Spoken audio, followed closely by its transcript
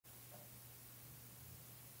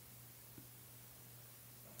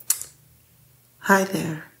Hi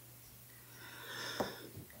there.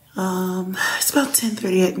 It's about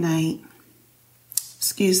 10:30 at night.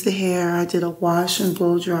 Excuse the hair. I did a wash and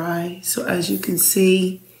blow dry. So as you can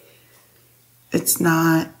see, it's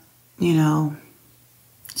not, you know,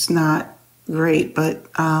 it's not great,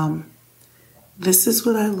 but this is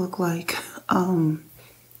what I look like in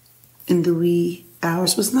the wee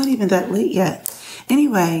hours. It's not even that late yet.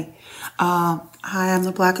 Anyway, hi, I'm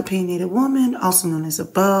the Black Opinionated Woman, also known as a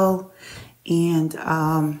Beau,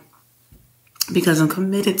 and because I'm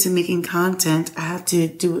committed to making content, I have to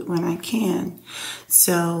do it when I can.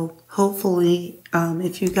 So hopefully,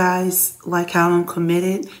 if you guys like how I'm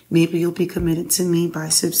committed, maybe you'll be committed to me by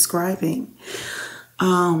subscribing.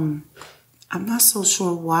 I'm not so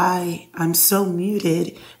sure why I'm so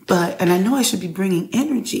muted, and I know I should be bringing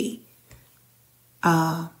energy.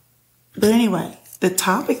 But anyway, the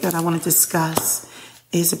topic that I want to discuss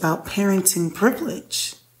is about parenting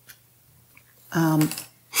privilege.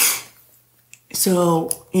 So,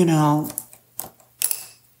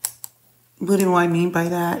 what do I mean by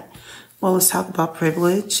that? Well, let's talk about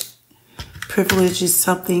privilege. Privilege is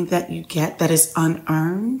something that you get that is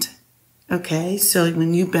unearned. Okay, so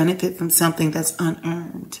when you benefit from something that's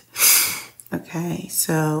unearned. Okay,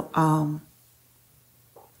 so,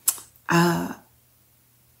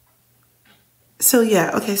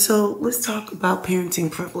 so let's talk about parenting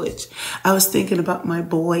privilege. I was thinking about my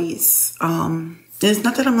boys. It's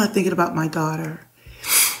not that I'm not thinking about my daughter,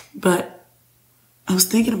 but I was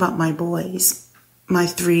thinking about my boys, my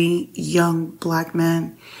 3 young Black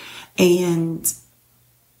men. And,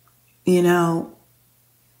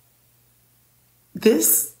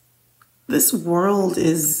 this world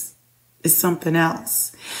is something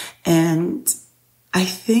else. And I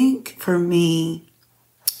think for me,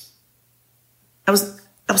 I was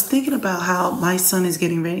thinking about how my son is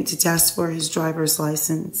getting ready to test for his driver's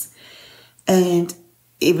license. And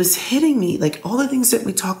it was hitting me, like all the things that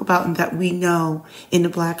we talk about and that we know in the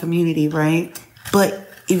Black community, right? But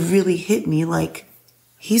it really hit me like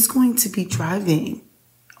he's going to be driving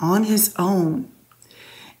on his own.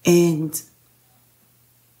 And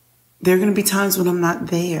there are going to be times when I'm not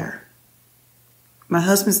there. My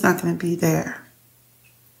husband's not going to be there.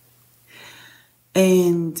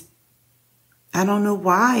 And I don't know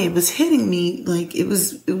why it was hitting me, like it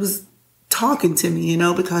was talking to me,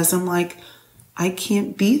 because I'm like, I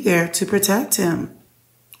can't be there to protect him.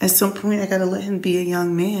 At some point, I got to let him be a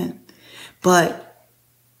young man. But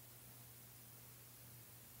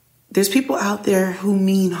there's people out there who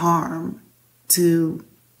mean harm to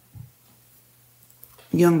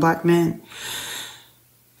young Black men.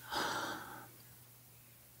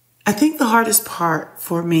 I think the hardest part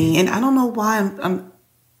for me, and I don't know why I'm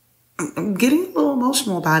getting a little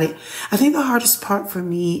emotional about it. I think the hardest part for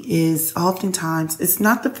me is oftentimes, it's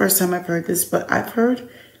not the first time I've heard this, but I've heard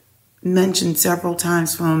mentioned several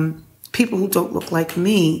times from people who don't look like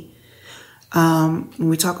me when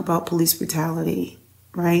we talk about police brutality,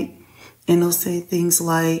 right? And they'll say things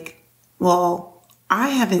like, well, I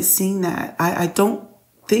haven't seen that. I don't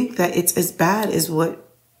think that it's as bad as what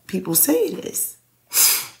people say it is.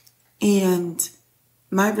 And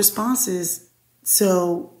my response is,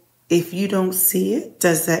 so if you don't see it,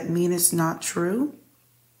 does that mean it's not true?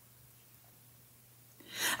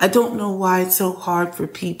 I don't know why it's so hard for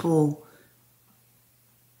people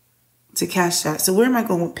to catch that. So where am I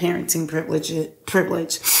going with parenting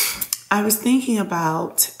privilege? I was thinking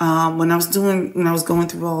about when I was going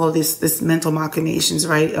through all of this mental machinations,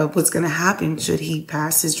 right, of what's going to happen should he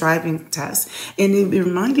pass his driving test. And it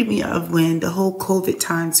reminded me of when the whole COVID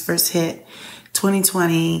times first hit,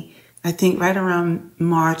 2020. I think right around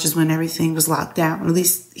March is when everything was locked down, at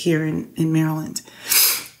least here in Maryland.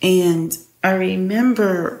 And I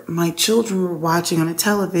remember my children were watching on a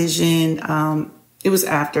television. It was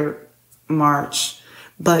after March,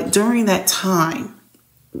 but during that time,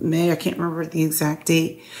 May, I can't remember the exact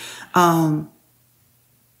date, the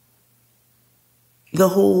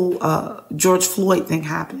whole George Floyd thing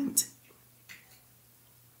happened.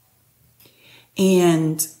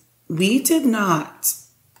 And we did not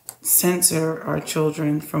censor our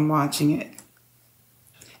children from watching it.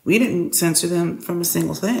 We didn't censor them from a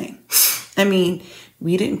single thing. I mean,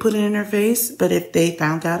 we didn't put it in their face, but if they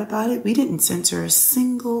found out about it, we didn't censor a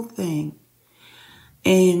single thing.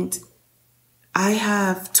 And I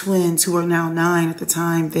have twins who are now 9. At the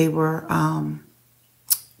time, they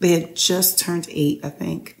had just turned 8, I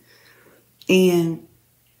think. And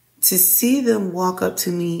to see them walk up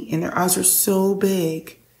to me and their eyes were so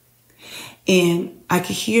big, and I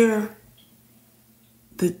could hear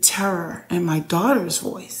the terror in my daughter's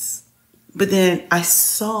voice. But then I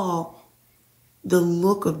saw the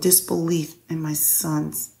look of disbelief in my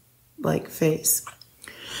son's face.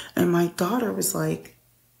 And my daughter was like,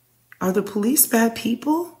 "Are the police bad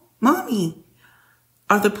people? Mommy,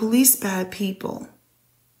 are the police bad people?"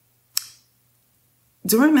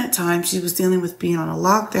 During that time, she was dealing with being on a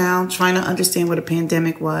lockdown, trying to understand what a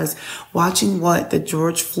pandemic was, watching what the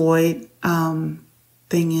George Floyd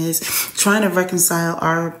thing is, trying to reconcile,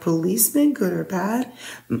 are policemen good or bad?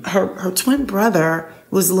 Her twin brother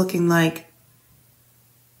was looking like,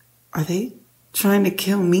 are they trying to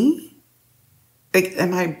kill me? Like,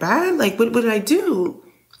 am I bad? Like, what did I do?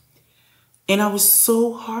 And I was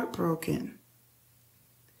so heartbroken.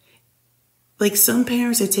 Like, some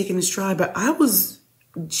parents had taken a stride, but I was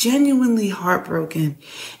genuinely heartbroken.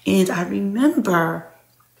 And I remember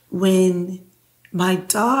when my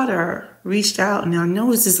daughter reached out, and I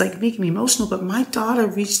know this is like making me emotional, but my daughter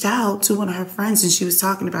reached out to one of her friends and she was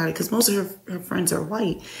talking about it because most of her friends are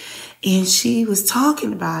white. And she was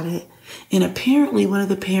talking about it. And apparently one of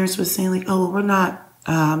the parents was saying like, "Oh, we're not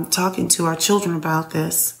talking to our children about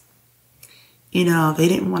this." You know, they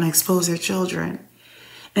didn't want to expose their children.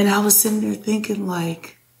 And I was sitting there thinking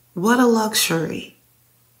like, what a luxury.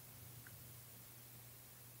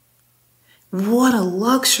 What a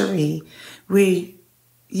luxury where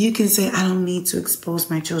you can say, "I don't need to expose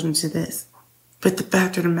my children to this." But the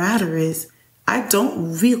fact of the matter is, I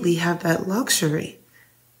don't really have that luxury.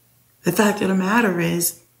 The fact of the matter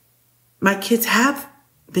is, my kids have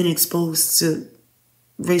been exposed to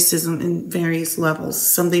racism in various levels.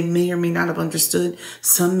 Some they may or may not have understood.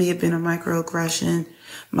 Some may have been a microaggression.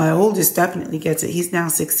 My oldest definitely gets it. He's now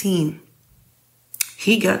 16.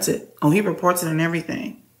 He gets it. Oh, he reports it and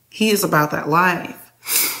everything. He is about that life.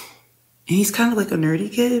 And he's kind of like a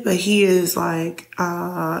nerdy kid, but he is like,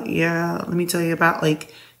 yeah, let me tell you about,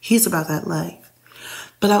 like, he's about that life.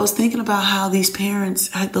 But I was thinking about how these parents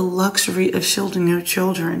had the luxury of shielding their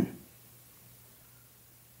children.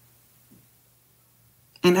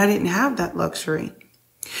 And I didn't have that luxury.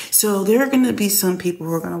 So there are going to be some people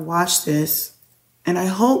who are going to watch this. And I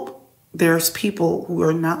hope there's people who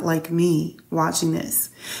are not like me watching this.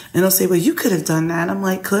 And they'll say, "Well, you could have done that." I'm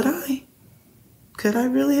like, could I? Could I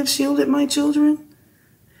really have shielded my children?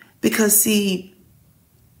 Because see,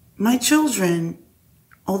 my children,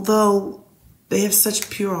 although they have such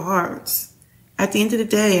pure hearts, at the end of the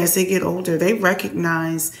day, as they get older, they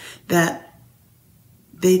recognize that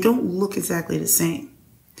they don't look exactly the same.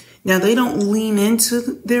 Now, they don't lean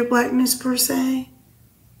into their blackness per se,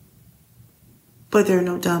 but they're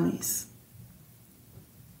no dummies.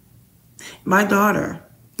 My daughter,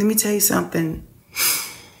 let me tell you something.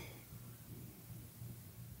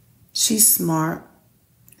 She's smart.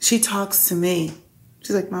 She talks to me.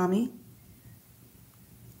 She's like, "Mommy,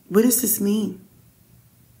 what does this mean?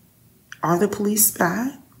 Are the police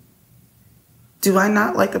bad? Do I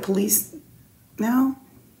not like the police now?"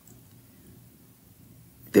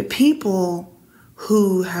 The people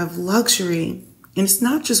who have luxury, and it's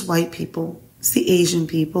not just white people, it's the Asian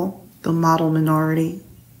people, the model minority.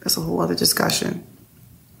 That's a whole other discussion.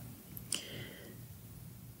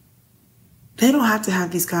 They don't have to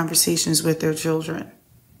have these conversations with their children.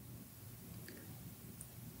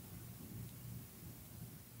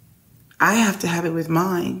 I have to have it with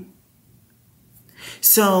mine.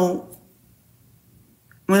 So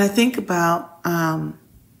when I think about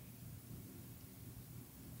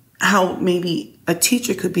how maybe a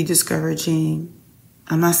teacher could be discouraging,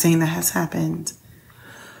 I'm not saying that has happened.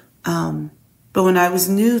 But when I was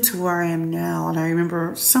new to where I am now, and I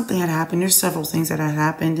remember something had happened, there's several things that had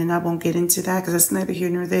happened, and I won't get into that because that's neither here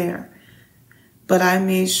nor there. But I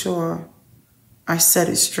made sure I set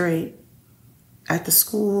it straight at the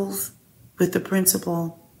schools, with the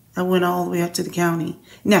principal. I went all the way up to the county.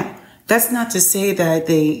 Now, that's not to say that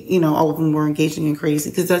they, all of them were engaging in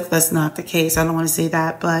crazy, because that's not the case. I don't want to say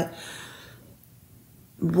that, but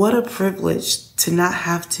what a privilege to not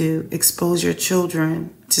have to expose your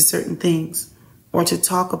children to certain things. Or to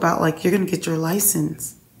talk about, like, you're going to get your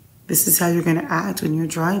license. This is how you're going to act when you're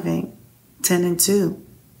driving. 10 and 2.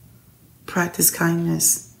 Practice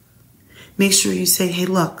kindness. Make sure you say, "Hey,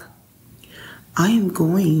 look, I am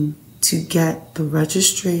going to get the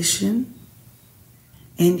registration,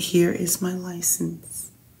 and here is my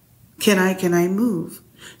license. Can I move?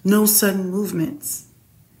 No sudden movements."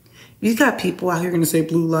 You got people out here going to say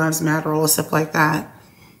Blue Lives Matter, all stuff like that.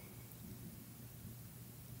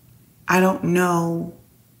 I don't know.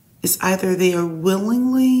 It's either they are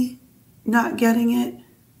willingly not getting it,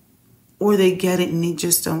 or they get it and they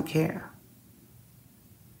just don't care.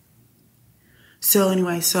 So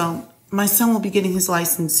anyway, my son will be getting his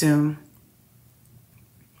license soon.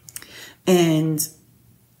 And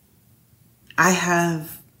I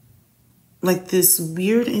have like this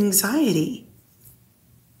weird anxiety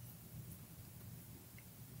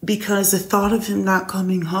because the thought of him not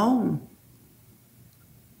coming home.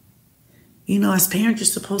 You know, as parents, you're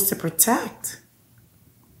supposed to protect.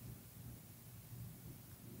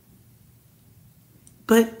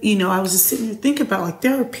 But, you know, I was just sitting there thinking about, like,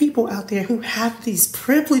 there are people out there who have these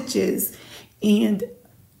privileges, and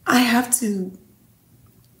I have to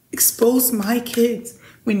expose my kids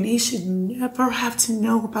when they should never have to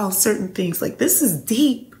know about certain things. Like, this is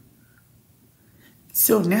deep.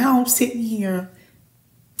 So now I'm sitting here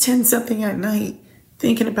 10 something at night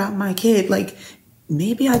thinking about my kid. Like,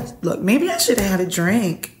 maybe I should have had a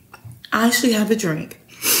drink. I should have a drink.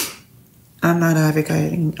 I'm not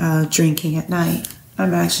advocating drinking at night.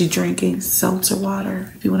 I'm actually drinking seltzer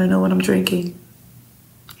water, if you want to know what I'm drinking.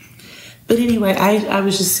 But anyway, I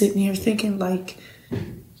was just sitting here thinking, like,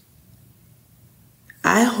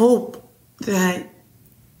 I hope that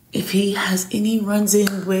if he has any runs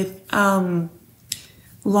in with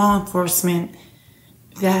law enforcement,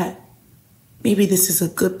 that maybe this is a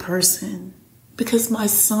good person. Because my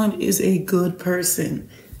son is a good person.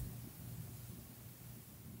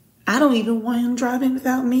 I don't even want him driving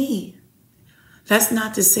without me. That's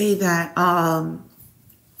not to say that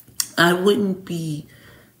I wouldn't be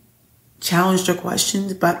challenged or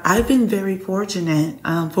questioned, but I've been very fortunate.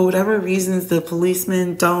 For whatever reasons, the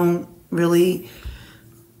policemen don't really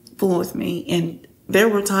fool with me. And there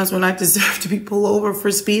were times when I deserved to be pulled over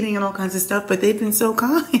for speeding and all kinds of stuff, but they've been so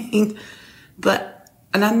kind.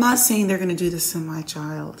 And I'm not saying they're going to do this to my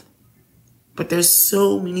child, but there's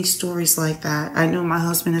so many stories like that. I know my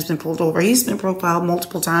husband has been pulled over. He's been profiled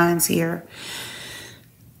multiple times here.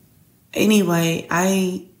 Anyway,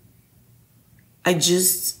 I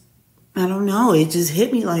don't know. It just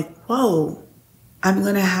hit me like, whoa, I'm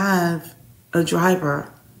going to have a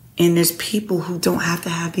driver. And there's people who don't have to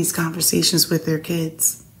have these conversations with their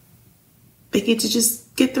kids. They get to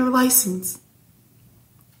just get their license.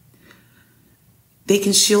 They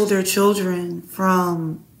can shield their children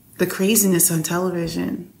from the craziness on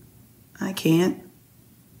television. I can't.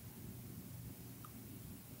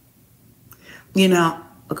 You know,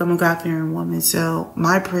 look, I'm a God-fearing woman, so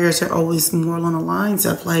my prayers are always more along the lines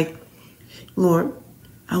of, like, Lord,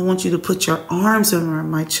 I want you to put your arms around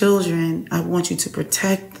my children. I want you to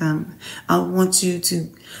protect them. I want you to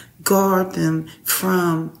guard them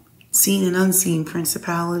from seen and unseen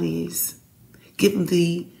principalities. Give them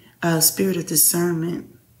the spirit of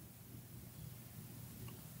discernment.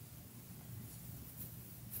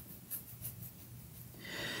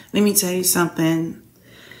 Let me tell you something.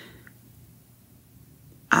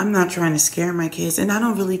 I'm not trying to scare my kids, and I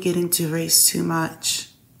don't really get into race too much.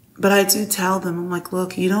 But I do tell them, I'm like,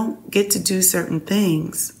 look, you don't get to do certain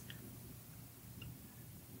things.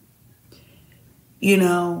 You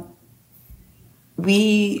know,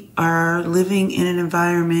 we are living in an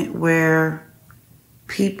environment where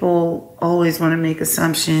people always want to make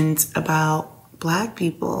assumptions about Black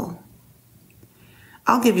people.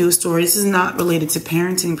 I'll give you a story. This is not related to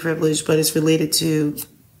parenting privilege, but it's related to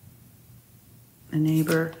a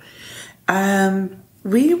neighbor.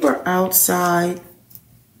 We were outside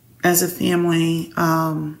as a family,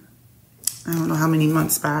 I don't know how many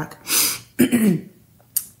months back.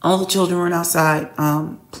 All the children were outside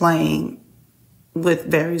playing with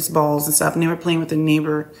various balls and stuff, and they were playing with a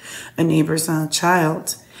neighbor's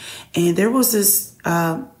child. And there was this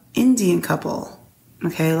Indian couple,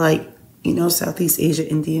 okay, like, you know, Southeast Asia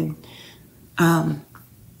Indian. Really,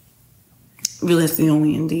 it's the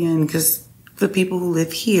only Indian, because the people who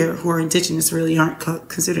live here who are indigenous really aren't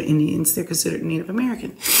considered Indians. They're considered Native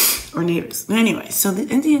American or natives. But anyway, so the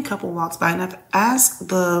Indian couple walks by, and I've asked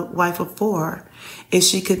the wife of 4 if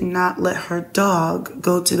she could not let her dog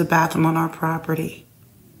go to the bathroom on our property.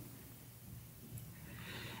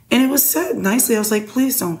 And it was said nicely. I was like,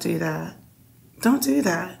 please don't do that. Don't do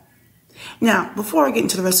that. Now, before I get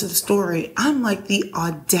into the rest of the story, I'm like, the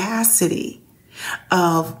audacity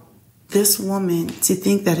of this woman to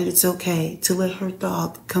think that it's okay to let her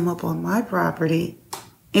dog come up on my property.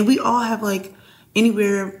 And we all have like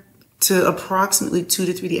anywhere to approximately 2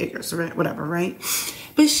 to 3 acres, or whatever, right?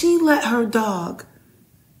 But she let her dog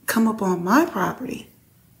come up on my property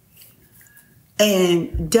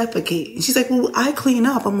and defecate. And she's like, well, I clean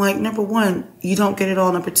up. I'm like, number 1, you don't get it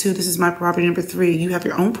all. Number 2, this is my property. Number 3, you have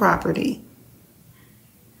your own property.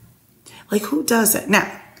 Like, who does that?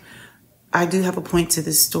 Now, I do have a point to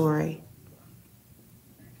this story.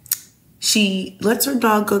 She lets her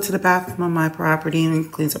dog go to the bathroom on my property and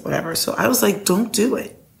then cleans up whatever. So I was like, don't do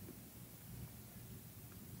it.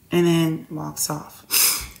 And then walks off.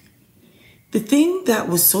 The thing that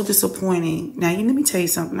was so disappointing, now let me tell you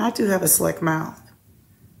something, I do have a slick mouth.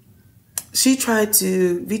 She tried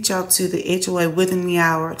to reach out to the HOA within the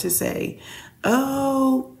hour to say,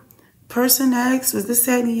 oh, person X was this,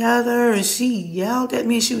 that, and the other, and she yelled at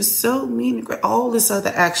me, and she was so mean and great, all this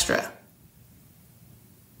other extra.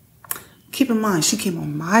 Keep in mind, she came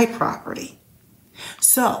on my property.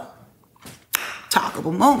 So,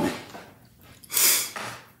 talkable moment.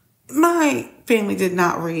 My family did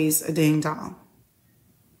not raise a ding dong.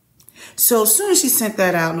 So as soon as she sent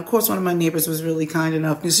that out, and of course one of my neighbors was really kind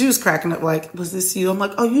enough, because she was cracking up like, was this you? I'm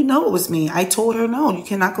like, oh, you know it was me. I told her, no, you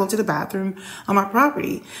cannot go to the bathroom on my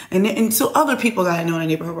property. And so other people that I know in the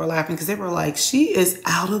neighborhood were laughing because they were like, she is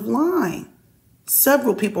out of line.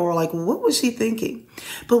 Several people were like, what was she thinking?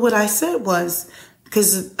 But what I said was,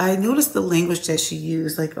 because I noticed the language that she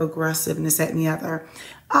used, like aggressive and this, that, and the other,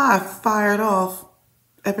 I fired off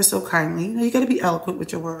ever so kindly. You got to be eloquent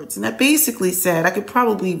with your words. And I basically said, I could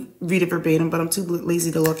probably read it verbatim, but I'm too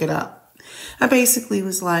lazy to look it up. I basically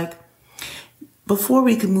was like, before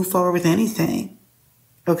we can move forward with anything,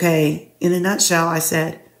 okay, in a nutshell, I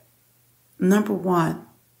said, number one,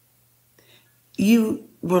 you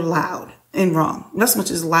were loud and wrong. Not so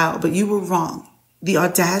much as loud, but you were wrong. The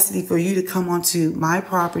audacity for you to come onto my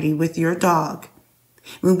property with your dog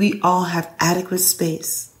when we all have adequate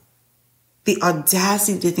space. The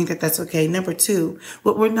audacity to think that that's okay. Number two,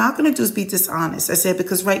 what we're not going to do is be dishonest. I said,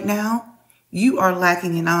 because right now you are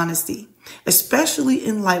lacking in honesty, especially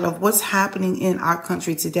in light of what's happening in our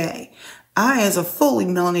country today. I, as a fully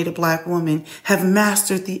melanated Black woman, have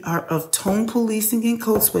mastered the art of tone policing and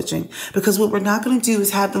code switching, because what we're not going to do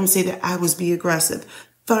is have them say that I was being aggressive.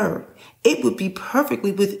 Third, it would be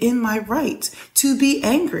perfectly within my right to be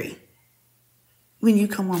angry when you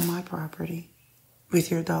come on my property with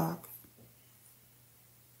your dog.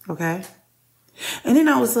 Okay? And then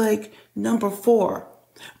I was like, number four,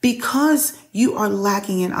 because you are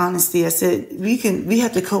lacking in honesty, I said, we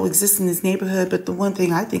have to coexist in this neighborhood, but the one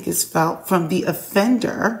thing I think is felt from the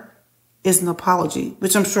offender is an apology,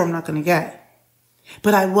 which I'm sure I'm not going to get.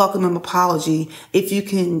 But I welcome an apology if you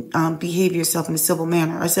can behave yourself in a civil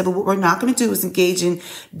manner. I said, but what we're not going to do is engage in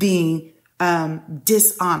being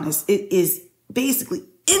dishonest. It is basically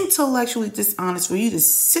intellectually dishonest for you to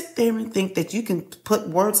sit there and think that you can put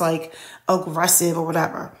words like aggressive or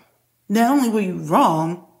whatever. Not only were you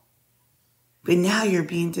wrong, but now you're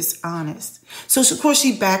being dishonest. So of course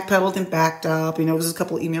she backpedaled and backed up. It was a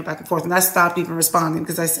couple of emails back and forth, and I stopped even responding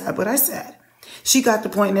because I said what I said. She got the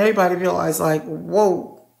point, and everybody realized, like,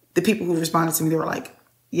 whoa. The people who responded to me, they were like,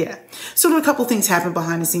 yeah. So there were a couple of things happened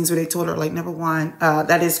behind the scenes where they told her, like, number one,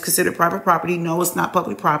 that is considered private property. No, it's not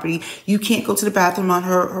public property. You can't go to the bathroom on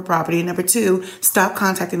her property. And number two, stop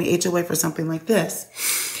contacting the HOA for something like this.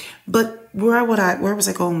 But where was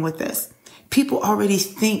I going with this? People already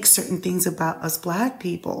think certain things about us Black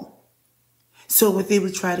people. So what they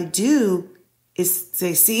would try to do is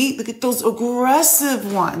say, see, look at those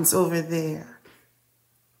aggressive ones over there.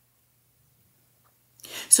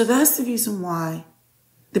 So that's the reason why,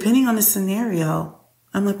 depending on the scenario,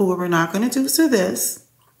 I'm like, well, what we're not going to do is do this.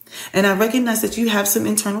 And I recognize that you have some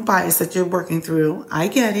internal bias that you're working through. I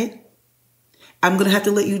get it. I'm going to have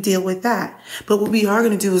to let you deal with that. But what we are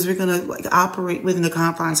going to do is we're going to operate within the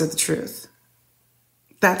confines of the truth.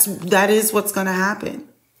 That is what's going to happen.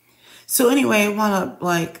 So anyway, I wound up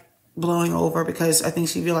blowing over because I think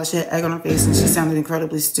she realized she had egg on her face and she sounded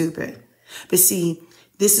incredibly stupid. But see,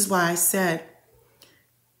 this is why I said,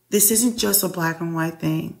 this isn't just a Black and white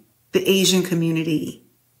thing. The Asian community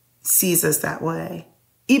sees us that way.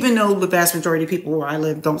 Even though the vast majority of people where I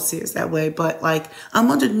live don't see us that way. But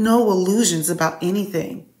I'm under no illusions about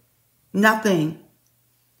anything. Nothing.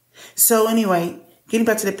 So anyway, getting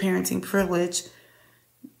back to the parenting privilege,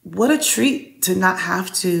 what a treat to not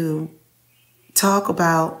have to talk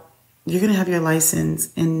about, you're going to have your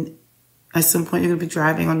license and at some point you're going to be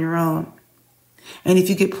driving on your own. And if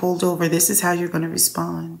you get pulled over, this is how you're going to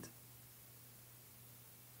respond.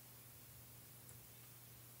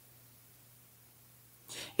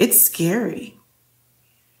 It's scary.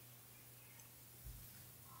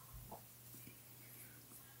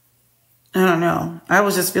 I don't know. I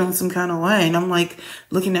was just feeling some kind of way. And I'm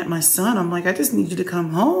looking at my son. I'm like, I just need you to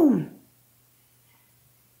come home.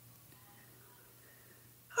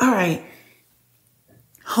 All right.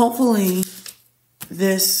 Hopefully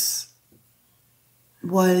this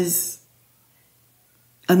was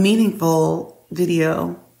a meaningful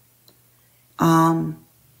video.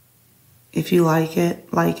 If you like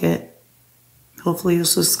it. Hopefully you'll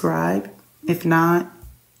subscribe. If not,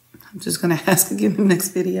 I'm just going to ask again in the next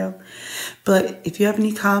video. But if you have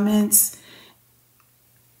any comments,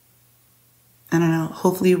 I don't know.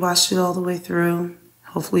 Hopefully you watched it all the way through.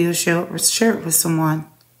 Hopefully you'll share it with someone.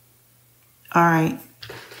 All right.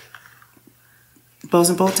 Bows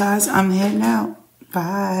and bow ties, I'm heading out.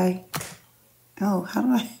 Bye. Oh, how do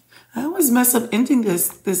I always mess up ending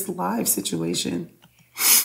this live situation.